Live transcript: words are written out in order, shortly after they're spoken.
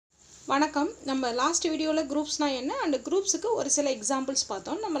வணக்கம். நம்ம லாஸ்ட் வீடியோவில் குரூப்ஸ்னா என்ன அண்ட் குரூப்ஸுக்கு ஒரு சில எக்ஸாம்பிள்ஸ்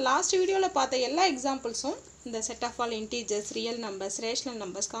பார்த்தோம். நம்ம லாஸ்ட் வீடியோவில் பார்த்த எல்லா எக்ஸாம்பிள்ஸும் இந்த set of all integers, real numbers, rational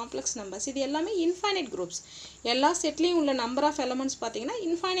numbers, complex numbers, இது எல்லாமே இன்ஃபைனைட் குரூப்ஸ். எல்லா செட்லேயும் உள்ள நம்பர் ஆஃப் எலமெண்ட்ஸ் பார்த்தீங்கன்னா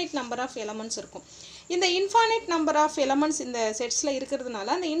இன்ஃபைனைட் நம்பர் ஆஃப் எலமெண்ட்ஸ் இருக்கும். இந்த இன்ஃபைனைட் நம்பர் ஆஃப் எலமெண்ட்ஸ் இந்த செட்ஸில் இருக்கிறதுனால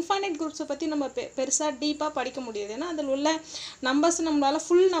அந்த இன்ஃபைனைட் குரூப்ஸை பற்றி நம்ம பெருசாக டீப்பாக படிக்க முடியாது. ஏன்னா அதில் உள்ள நம்பர்ஸ் நம்மளால்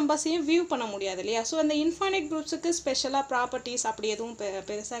ஃபுல் நம்பர்ஸையும் வியூ பண்ண முடியாது இல்லையா. ஸோ அந்த இன்ஃபைனைட் குரூப்ஸுக்கு ஸ்பெஷலாக ப்ராப்பர்ட்டிஸ் அப்படி எதுவும்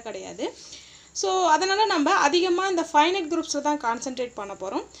பெருசாக கிடையாது. ஸோ அதனால் நம்ம அதிகமாக இந்த ஃபைனைட் குரூப்ஸில் தான் கான்சென்ட்ரேட் பண்ண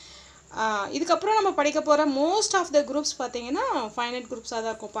போகிறோம். இதுக்கப்புறம் நம்ம படிக்க போகிற மோஸ்ட் ஆஃப் த குரூப்ஸ் பார்த்திங்கன்னா ஃபைனைட் குரூப்ஸாக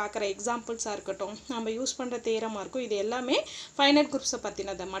தான் இருக்கும். பார்க்குற எக்ஸாம்பிள்ஸாக இருக்கட்டும், நம்ம யூஸ் பண்ணுற தியரமாக இருக்கும், இது எல்லாமே ஃபைனைட் குரூப்ஸை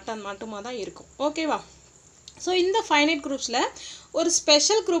பற்றினது மட்டுமா தான் இருக்கும். ஓகேவா? ஸோ இந்த ஃபைனைட் குரூப்ஸில் ஒரு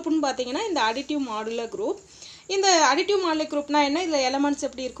ஸ்பெஷல் குரூப்னு பார்த்திங்கன்னா இந்த அடிட்டிவ் மாடுலர் குரூப். இந்த அடிட்டிவ் மாடுலர் குரூப்னால் என்ன, இதில் எலமெண்ட்ஸ்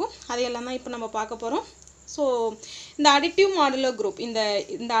எப்படி இருக்கும், அதையெல்லாம் தான் இப்போ நம்ம பார்க்க போகிறோம். ஸோ இந்த அடிட்டிவ் மாடுலர் குரூப்,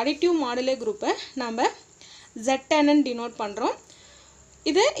 இந்த அடிட்டிவ் மாடுலர் குரூப்பை நம்ம ZN டினோட் பண்ணுறோம்.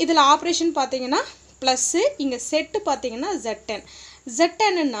 இதில் ஆப்ரேஷன் பார்த்தீங்கன்னா ப்ளஸ்ஸு, இங்கே செட்டு பார்த்தீங்கன்னா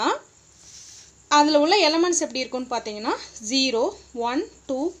ZNன்னா அதில் உள்ள எலமெண்ட்ஸ் எப்படி இருக்குன்னு பார்த்தீங்கன்னா 0, 1,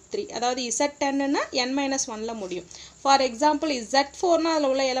 2, 3. அதாவது ZNன்னா n-1ல் முடியும். ஃபார் எக்ஸாம்பிள் Z4னா அதில்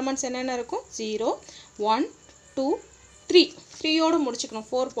உள்ள எலமெண்ட்ஸ் என்னென்ன இருக்கும், 0, 1, 2, 3. 3யோடு முடிச்சுக்கணும்,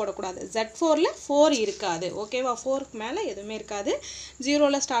 4 போடக்கூடாது. Z4ல் 4 இருக்காது. ஓகேவா? 4க்கு மேலே எதுவுமே இருக்காது.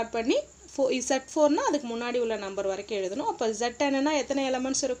 0ல் ஸ்டார்ட் பண்ணி Z4னா அதுக்கு முன்னாடி உள்ள நம்பர் வரைக்கும் எழுதணும். அப்போ ZNன்னா எத்தனை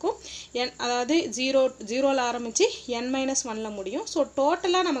எலமெண்ட்ஸ் இருக்கும், அதாவது 0ல் ஆரம்பித்து n-1ல் முடியும். ஸோ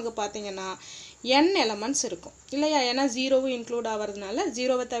டோட்டலாக நமக்கு பார்த்தீங்கன்னா n எலமெண்ட்ஸ் இருக்கும் இல்லையா. ஏன்னா 0வும் இன்க்ளூட் ஆகிறதுனால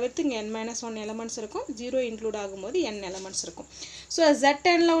 0வை தவிர்த்து இங்கே n-1 எலமெண்ட்ஸ் இருக்கும். 0 இன்க்ளூட் ஆகும்போது n எலமெண்ட்ஸ் இருக்கும். ஸோ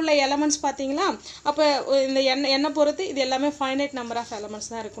ZNல உள்ள எலமெண்ட்ஸ் பார்த்தீங்களா, அப்போ இந்த எண்ணை பொறுத்து இது எல்லாமே ஃபைனைட் நம்பர் ஆஃப்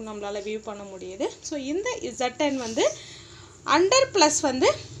எலமெண்ட்ஸ் தான் இருக்கும், நம்மளால் வியூ பண்ண முடியுது. ஸோ இந்த ZN வந்து அண்டர் ப்ளஸ் வந்து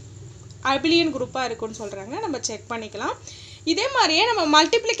அபிலியன் குரூப்பாக இருக்குன்னு சொல்கிறாங்க. நம்ம செக் பண்ணிக்கலாம். இதே மாதிரியே நம்ம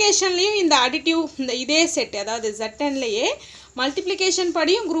மல்டிப்ளிகேஷன்லேயும் இந்த அடிட்டிவ் இதே செட், அதாவது ZNலேயே மல்டிப்ளிகேஷன்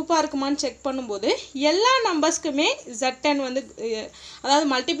படியும் குரூப்பாக இருக்குமான்னு செக் பண்ணும்போது எல்லா நம்பர்ஸ்க்குமே ZN வந்து, அதாவது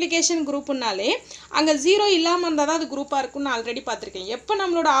மல்டிப்ளிகேஷன் குரூப்புனாலே அங்கே 0 இல்லாமல் இருந்தால் தான் அது குரூப்பாக இருக்குன்னு ஆல்ரெடி பார்த்துருக்கேன். எப்போ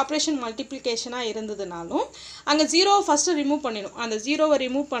நம்மளோட ஆப்ரேஷன் மல்டிப்ளிகேஷனாக இருந்ததுனாலும் அங்கே 0வை ஃபஸ்ட்டு ரிமூவ் பண்ணிடும். அந்த 0வை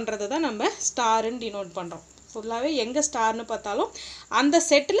ரிமூவ் பண்ணுறது தான் நம்ம ஸ்டாருன்னு டினோட் பண்ணுறோம். ஃபுல்லாகவே எங்கே ஸ்டார்னு பார்த்தாலும் அந்த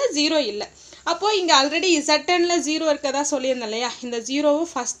செட்டில் 0 இல்லை. அப்போது இங்கே ஆல்ரெடி ZNல 0 இருக்கதா சொல்லியிருந்தேன் இல்லையா, இந்த 0வை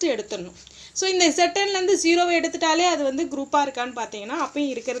ஃபஸ்ட்டு எடுத்துடணும். ஸோ இந்த ZNலேருந்து 0வை எடுத்துட்டாலே அது வந்து குரூப்பாக இருக்கான்னு பார்த்தீங்கன்னா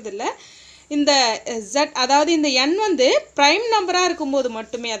அப்பயும் இருக்கிறது இல்லை. இந்த அதாவது இந்த n வந்து ப்ரைம் நம்பராக இருக்கும்போது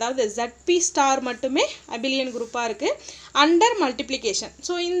மட்டுமே, அதாவது ZP ஸ்டார் மட்டுமே அபிலியன் குரூப்பாக இருக்குது அண்டர் மல்டிப்ளிகேஷன்.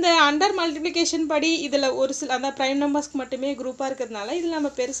 ஸோ இந்த அண்டர் மல்டிப்ளிகேஷன் படி இதில் ஒரு சில அந்த ப்ரைம் நம்பர்ஸ்க்கு மட்டுமே குரூப்பாக இருக்கிறதுனால இதில்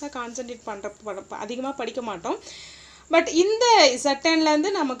நம்ம பெருசாக கான்சன்ட்ரேட் அதிகமாக படிக்க மாட்டோம். பட் இந்த ZNலேருந்து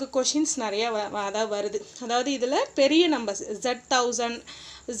நமக்கு கொஷின்ஸ் நிறையா அதாவது வருது. அதாவது இதில் பெரிய நம்பர்ஸ் Z1000,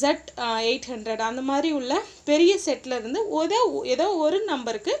 Z800 அந்த மாதிரி உள்ள பெரிய செட்டில் இருந்து ஏதோ ஒரு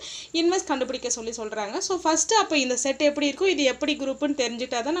நம்பருக்கு இன்வெர்ஸ் கண்டுபிடிக்க சொல்கிறாங்க. ஸோ ஃபஸ்ட்டு அப்போ இந்த செட் எப்படி இருக்கும், இது எப்படி குரூப்புன்னு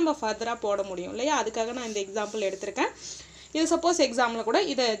தெரிஞ்சுட்டா தான் நம்ம ஃபர்தராக போட முடியும் இல்லையா. அதுக்காக நான் இந்த எக்ஸாம்பிள் எடுத்திருக்கேன். இது சப்போஸ் எக்ஸாமில் கூட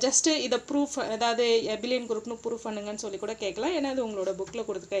இதை ப்ரூஃப், அதாவது அபிலியன் குரூப்னு ப்ரூஃப் பண்ணுங்கன்னு சொல்லி கூட கேட்கலாம். ஏன்னா இது உங்களோட புக்கில்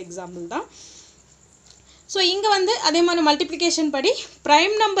கொடுத்துருக்க எக்ஸாம்பிள் தான். ஸோ இங்கே வந்து அதே மாதிரி மல்டிப்ளிகேஷன் படி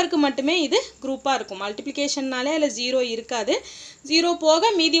ப்ரைம் நம்பருக்கு மட்டுமே இது குரூப்பாக இருக்கும். மல்டிப்ளிகேஷன்னாலே அதில் 0 இருக்காது. 0 போக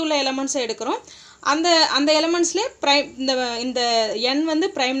மீதி உள்ள எலமெண்ட்ஸை எடுக்கிறோம். அந்த எலமெண்ட்ஸ்லேயே இந்த n வந்து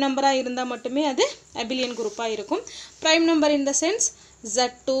ப்ரைம் நம்பராக இருந்தால் மட்டுமே அது அபிலியன் குரூப்பாக இருக்கும். Prime number in the sense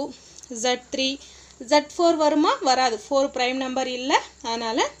Z2, Z3, Z4 வருமா, வராது. 4 ப்ரைம் நம்பர் இல்லை,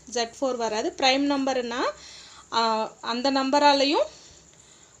 அதனால் Z4 வராது. ப்ரைம் நம்பர்னால் அந்த நம்பராலையும்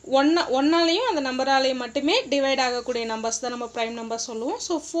ஒன்னாலையும் அந்த நம்பராலையும் மட்டுமே டிவைட் ஆகக்கூடிய நம்பர்ஸ் தான் நம்ம ப்ரைம் நம்பர் சொல்லுவோம்.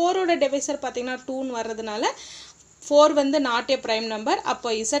 ஸோ 4ஓட டிவைசர் பார்த்திங்கன்னா 2ன்னு வர்றதுனால 4 வந்து நாட் ஏ ப்ரைம் நம்பர். அப்போ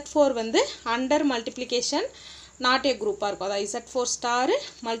Z4 வந்து அண்டர் மல்டிப்ளிகேஷன் நாட் ஏ குரூப்பாக இருக்கும். அதாவது Z4 ஸ்டாரு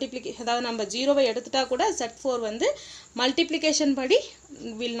அதாவது நம்ம 0வை எடுத்துட்டா கூட Z4 வந்து மல்டிப்ளிகேஷன் படி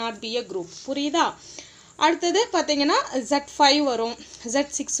will not be a group. புரியுதா? அடுத்தது பார்த்திங்கன்னா Z5 வரும்,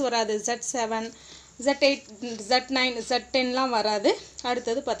 Z6 வராது, Z7, Z8, Z9, Z10லாம் வராது.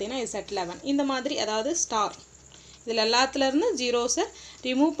 அடுத்தது பார்த்திங்கன்னா Z11 இந்த மாதிரி, அதாவது ஸ்டார். இதில் எல்லாத்துலேருந்து 0ஸை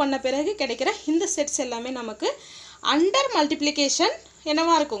ரிமூவ் பண்ண பிறகு கிடைக்கிற இந்த செட்ஸ் எல்லாமே நமக்கு அண்டர் மல்டிப்ளிகேஷன்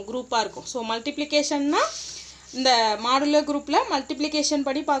என்னவாக இருக்கும், குரூப்பாக இருக்கும். ஸோ மல்டிப்ளிகேஷன்னா இந்த மாடுலர் குரூப்பில் மல்டிப்ளிகேஷன்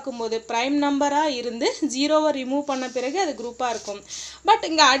படி பார்க்கும்போது ப்ரைம் நம்பராக இருந்து 0வை ரிமூவ் பண்ண பிறகு அது குரூப்பாக இருக்கும். பட்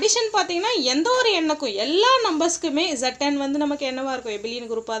இங்கே அடிஷன் பார்த்திங்கன்னா எந்த ஒரு எண்ணுக்கும் எல்லா நம்பர்ஸ்க்குமே ZN வந்து நமக்கு என்னவாக இருக்கும்,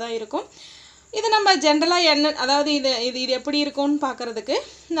 அபிலியன் குரூப்பாக தான் இருக்கும். இது நம்ம ஜென்ரலாக என்ன, அதாவது இது எப்படி இருக்கும்னு பார்க்குறதுக்கு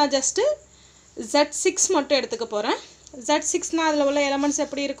நான் ஜஸ்ட்டு Z6 மட்டும் எடுத்துக்க போகிறேன். Z6னா அதில் உள்ள எலமெண்ட்ஸ்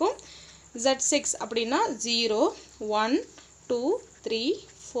எப்படி இருக்கும், Z6 அப்படின்னா 0 1 2 3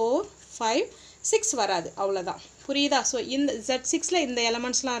 4 5 6 வராது அவ்வளவுதான் புரியுதா சோ இந்த Z6ல இந்த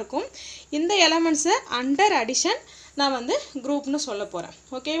எலிமெண்ட்ஸ்லாம் இருக்கும் இந்த எலிமெண்ட்ஸை அண்டர் அடிஷன் நான் வந்து குரூப்னு சொல்ல போறேன்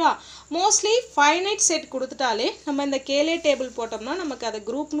ஓகேவா மோஸ்ட்லி ஃபைனைட் செட் கொடுத்துட்டாலே நம்ம இந்த கேலே டேபிள் போட்டோம்னா நமக்கு அதை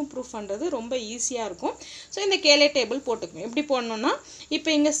குரூப்னு ப்ரூஃப் பண்றது ரொம்ப ஈஸியா இருக்கும் சோ இந்த கேலே டேபிள் போட்டுக்கணும் எப்படி போடணும்னா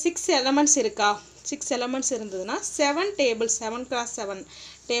இப்போ இங்க 6 எலிமெண்ட்ஸ் இருக்கா 6 எலிமெண்ட்ஸ் இருந்ததுனா 7 டேபிள் 7 cross 7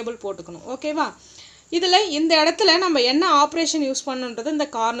 டேபிள் போட்டுக்கணும் ஓகேவா இதுல இந்த இடத்துல நம்ம என்ன ஆபரேஷன் யூஸ் பண்ணனும்ன்றது இந்த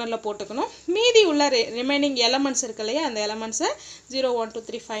கார்னர்ல போட்டுக்கணும் மீதி உள்ள ரிமைனிங் எலிமெண்ட்ஸ் இருக்குலையா அந்த எலிமெண்ட்ஸை 0 1 2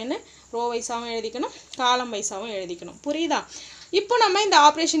 3 5 னு ரோ வைஸாவும் எழுதிக்கணும் காலம் வைஸாவும் எழுதிக்கணும் புரியுதா இப்போ நம்ம இந்த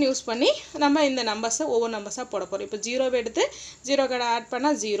ஆபரேஷன் யூஸ் பண்ணி நம்ம இந்த நம்பர்ஸை ஒவ்வொரு நம்பர்ஸா போட போறோம் இப்போ 0 எடுத்து 0 கூட ஆட்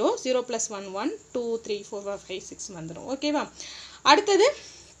பண்ணா 0 0 + 1 1 2 3 4 5 6 வந்துரும் ஓகேவா அடுத்து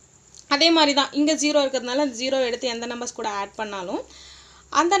அதே மாதிரி தான் இங்க 0 இருக்கிறதுனால 0 எடுத்து எந்த நம்பர்ஸ் கூட ஆட் பண்ணாலும்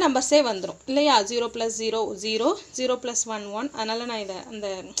அந்த நம்பர்ஸே வந்துரும் இல்லையா 0 + 0 0 0 + 1 1 அதனால நான் இத அந்த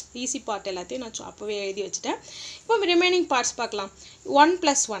ஈஸி பார்ட் எல்லாத்தையும் நான் அப்பவே எழுதி வச்சிட்டேன் இப்போ ரிமைனிங் பார்ட்ஸ் பார்க்கலாம் 1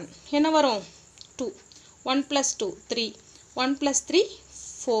 + 1 என்ன வரும் 2 1 + 2 3 1 + 3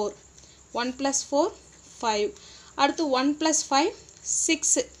 4 1 + 4 5 அடுத்து 1 + 5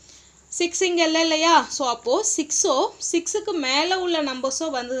 6 6 இங்க இல்லையா சோ அப்போ 6 6க்கு மேல உள்ள நம்பர்ஸோ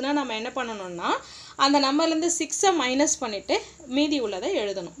வந்ததுனா நம்ம என்ன பண்ணனும்னா அந்த நம்பர்ல இருந்து 6 மைனஸ் பண்ணிட்டு மீதி உள்ளதை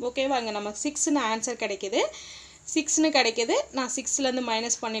எழுதணும் ஓகேவா இங்க நமக்கு 6 ன்னு ஆன்சர் கிடைக்குது 6 ன்னு கிடைக்குது நான் 6ல இருந்து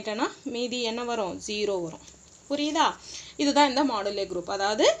மைனஸ் பண்ணிட்டேனா மீதி என்ன வரும் 0 வரும் புரியுதா இதுதான் இந்த மாடுலே குரூப்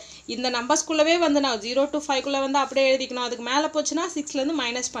அதாவது இந்த நம்பர்ஸ் குள்ளவே வந்து நான் 0 to 5 குள்ள வந்து அப்படியே எழுதிக்கணும் அதுக்கு மேல போச்சுனா 6ல இருந்து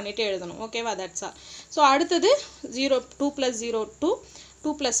மைனஸ் பண்ணிட்டு எழுதணும் ஓகேவா தட்ஸ் ஆல் சோ அடுத்து 0 2 + 0 2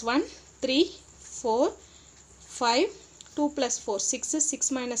 2 + 1 3 4 5 2 + 4 6 6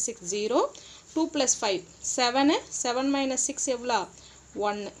 - 6 0 2 + 5 7 7 - 6 எவ்வளவு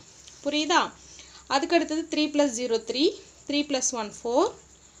 1 புரியுதா அதுக்கு அடுத்து 3 + 0 3 3 + 1 4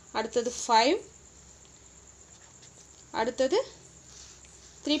 அடுத்து 5 அடுத்து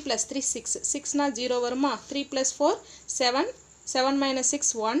 3 + 3 6 6 னா 0 வருமா 3 + 4 7 7 -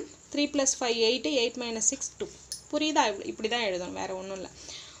 6 1 3 + 5 8 8 - 6 2 புரியுதா இப்படி தான் எழுதணும் வேற ஒண்ணும் இல்ல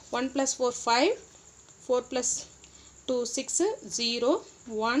 1 + 4 5 4 + 2 6 0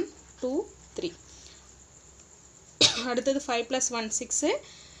 1 2 3 அடுத்து 5 + 1 6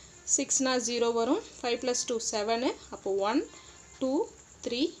 6 னா 0 வரும் 5 + 2 7 அப்போ 1 2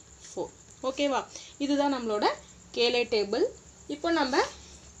 3 4 ஓகேவா இதுதான் நம்மளோட கேலே டேபிள் இப்போ நம்ம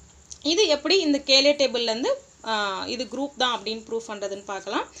இது எப்படி இந்த கேலே டேபிள்ல இருந்து இது குரூப் தான் அப்படினு ப்ரூஃப் பண்றதுன்னு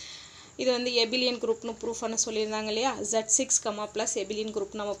பார்க்கலாம் இது வந்து எபிலியன் குரூப்னு ப்ரூஃப் பண்ண சொல்லிருந்தாங்க இல்லையா Z6, எபிலியன்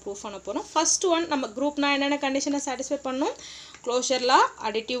குரூப் நம்ம ப்ரூஃப் பண்ண போறோம் ஃபர்ஸ்ட் ஒன் நம்ம குரூப்னா என்னென்ன கண்டிஷனை சாட்டிஸ்ஃபை பண்ணனும் க்ளோஷர் லா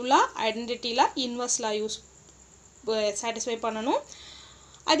அடிட்டிவ் லா ஐடென்டிட்டி லா இன்வெர்ஸ் லா யூஸ் சாட்டிஸ்ஃபை பண்ணனும்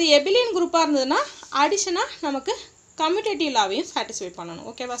அது எபிலியன் குரூப்பா இருந்ததுனா அடிஷனா நமக்கு கம்யூட்டேட்டிவ் லாவையும் சாட்டிஸ்ஃபை பண்ணனும்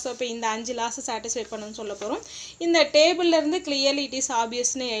ஓகேவா சோ இப்போ இந்த 5 லாஸ் சாட்டிஸ்ஃபை பண்ணனும் சொல்ல போறோம் இந்த டேபிள்ல இருந்து clearly it is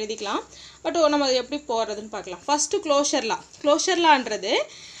obvious னு எழுதிக்கலாம் பட் நம்ம எப்படி போறதுன்னு பார்க்கலாம் ஃபர்ஸ்ட் க்ளோஷர் லான்றது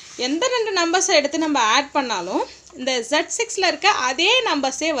எந்த ரெண்டு நம்பர்ஸ் எடுத்து நம்ம ஆட் பண்ணாலும் இந்த Z6ல இருக்க அதே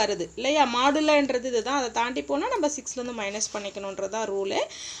நம்பர்ஸே வருது இல்லையா மாடுலன்றது இதுதான் அதை தாண்டி போனா நம்ம 6ல இருந்து மைனஸ் பண்ணிக்கணும்ன்றதா ரூல்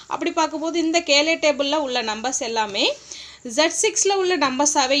அப்படி பாக்கும்போது இந்த கேலே டேபிள்ல உள்ள நம்பர்ஸ் எல்லாமே Z6ல உள்ள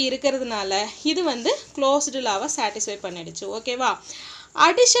நம்பர்ஸாவே இருக்குிறதுனால இது வந்து க்ளோஸ்ட் லாவை சாட்டிஸ்ஃபை பண்ணிடுச்சு ஓகேவா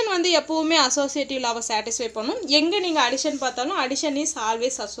addition வந்து எப்பவுமே அசோசியேட்டிவ் லாவை சாட்டிஸ்ஃபை பண்ணும் எங்க நீங்க addition பார்த்தாலும் addition is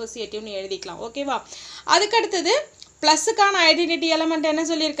always associative னு எழுதிக்கலாம் ஓகேவா அதுக்கு அடுத்து பிளஸ்க்கான ஐடென்டிட்டி எலிமெண்ட் என்ன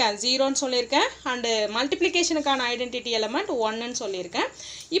சொல்லிருக்கேன் 0 ன்னு சொல்லிருக்கேன் and மல்டிப்ளிகேஷனுக்கான ஐடென்டிட்டி எலிமெண்ட் 1 ன்னு சொல்லிருக்கேன்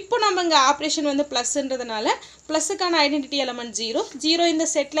இப்போ நம்ம இங்க ஆபரேஷன் வந்து பிளஸ்ன்றதனால பிளஸ்க்கான ஐடென்டிட்டி எலிமெண்ட் 0 0 இந்த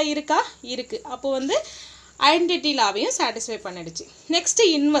செட்ல இருக்கா இருக்கு அப்போ வந்து ஐடென்டிட்டி லாவையும் சாட்டிஸ்ஃபை பண்ணிடுச்சு நெக்ஸ்ட்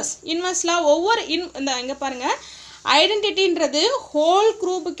இன்வெர்ஸ் லா ஒவ்வொரு இந்த இங்க பாருங்க ஐடென்டிட்டின்றது ஹோல்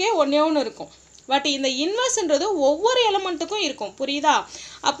குரூப்புக்கே ஒண்ணே இருக்கும் பட் இந்த இன்வெர்ஸ்ன்றது ஒவ்வொரு எலிமெண்ட்டுக்கும் இருக்கும் புரியுதா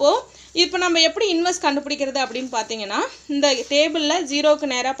அப்போ இப்போ நம்ம எப்படி இன்வெர்ஸ் கண்டுபிடிக்கிறது அப்படினு பாத்தீங்கன்னா இந்த டேபிள்ல 0 க்கு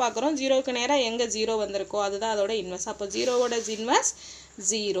நேரா பார்க்கறோம் 0 க்கு நேரா எங்க 0 வந்திருக்கோ அதுதான் அதோட இன்வெர்ஸ் அப்போ 0 ஓட இன்வெர்ஸ்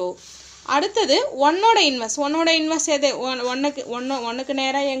 0 அடுத்து 1 ஓட இன்வெர்ஸ் எது 1 க்கு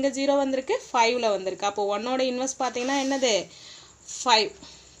நேரா எங்க 0 வந்திருக்கு 5 ல வந்திருக்கு அப்போ 1 ஓட இன்வெர்ஸ் பாத்தீங்கன்னா என்னது 5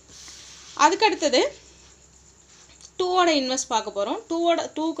 அதுக்கு அடுத்து 2 ஓட இன்வெர்ஸ் பார்க்க போறோம்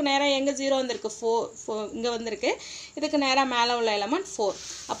 2 க்கு நேரா எங்க 0 வந்திருக்கு 4 இங்க வந்திருக்கு இதுக்கு நேரா மேல உள்ள எலிமெண்ட் 4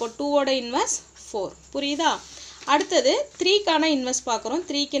 அப்போ 2 ஓட இன்வெர்ஸ் 4 புரியுதா அடுத்து 3 கான இன்வெர்ஸ் பார்க்கறோம்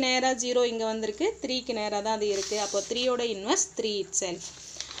 3 க்கு நேரா 0 இங்க வந்திருக்கு 3 க்கு நேரா தான் அது இருக்கு அப்போ 3 ஓட இன்வெர்ஸ் 3 itself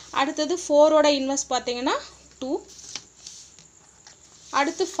அடுத்து 4 ஓட இன்வெர்ஸ் பாத்தீங்கன்னா 2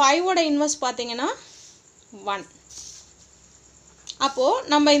 அடுத்து 5 ஓட இன்வெர்ஸ் பாத்தீங்கன்னா 1 அப்போது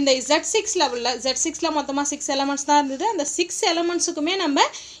நம்ம இந்த Z6 லெவலில் Z6ல மொத்தமாக 6 எலமெண்ட்ஸ் தான் இருந்தது. அந்த 6 எலமெண்ட்ஸுக்குமே நம்ம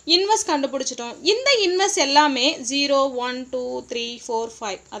இன்வெர்ஸ் கண்டுபிடிச்சிட்டோம். இந்த இன்வெர்ஸ் எல்லாமே 0 1 2 3 4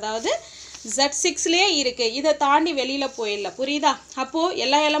 5 அதாவது Z6லேயே இருக்குது. இதை தாண்டி வெளியில் போயிடல. புரியுதா? அப்போது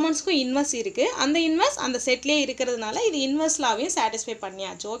எல்லா எலமெண்ட்ஸ்க்கும் இன்வெர்ஸ் இருக்குது. அந்த இன்வெர்ஸ் அந்த செட்லேயே இருக்கிறதுனால இது இன்வெர்ஸ்லாவையும் சாட்டிஸ்ஃபை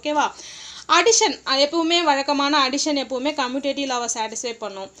பண்ணியாச்சு. ஓகேவா? அடிஷன் எப்பவுமே வழக்கமான அடிஷன் எப்பவுமே கம்யூட்டேட்டிவ் லாவை சாட்டிஸ்ஃபை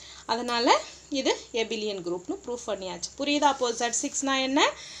பண்ணும். அதனால் இது எபிலியன் குரூப்னு ப்ரூஃப் பண்ணியாச்சு. புரியுதா? அப்போது Z6னா என்ன,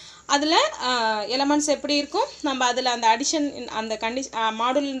 அதில் எலமெண்ட்ஸ் எப்படி இருக்கும், நம்ம அதில் அந்த அடிஷன் அந்த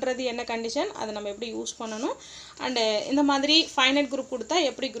மாடுல்ன்றது என்ன கண்டிஷன், அதை நம்ம எப்படி யூஸ் பண்ணணும், அண்டு இந்த மாதிரி ஃபைனைட் குரூப் கொடுத்தா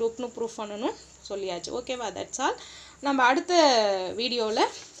எப்படி குரூப்னு ப்ரூஃப் பண்ணணும் சொல்லியாச்சு. ஓகேவா? That's all. நம்ம அடுத்த வீடியோவில்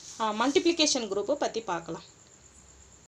மல்டிப்ளிகேஷன் குரூப்பை பற்றி பார்க்கலாம்.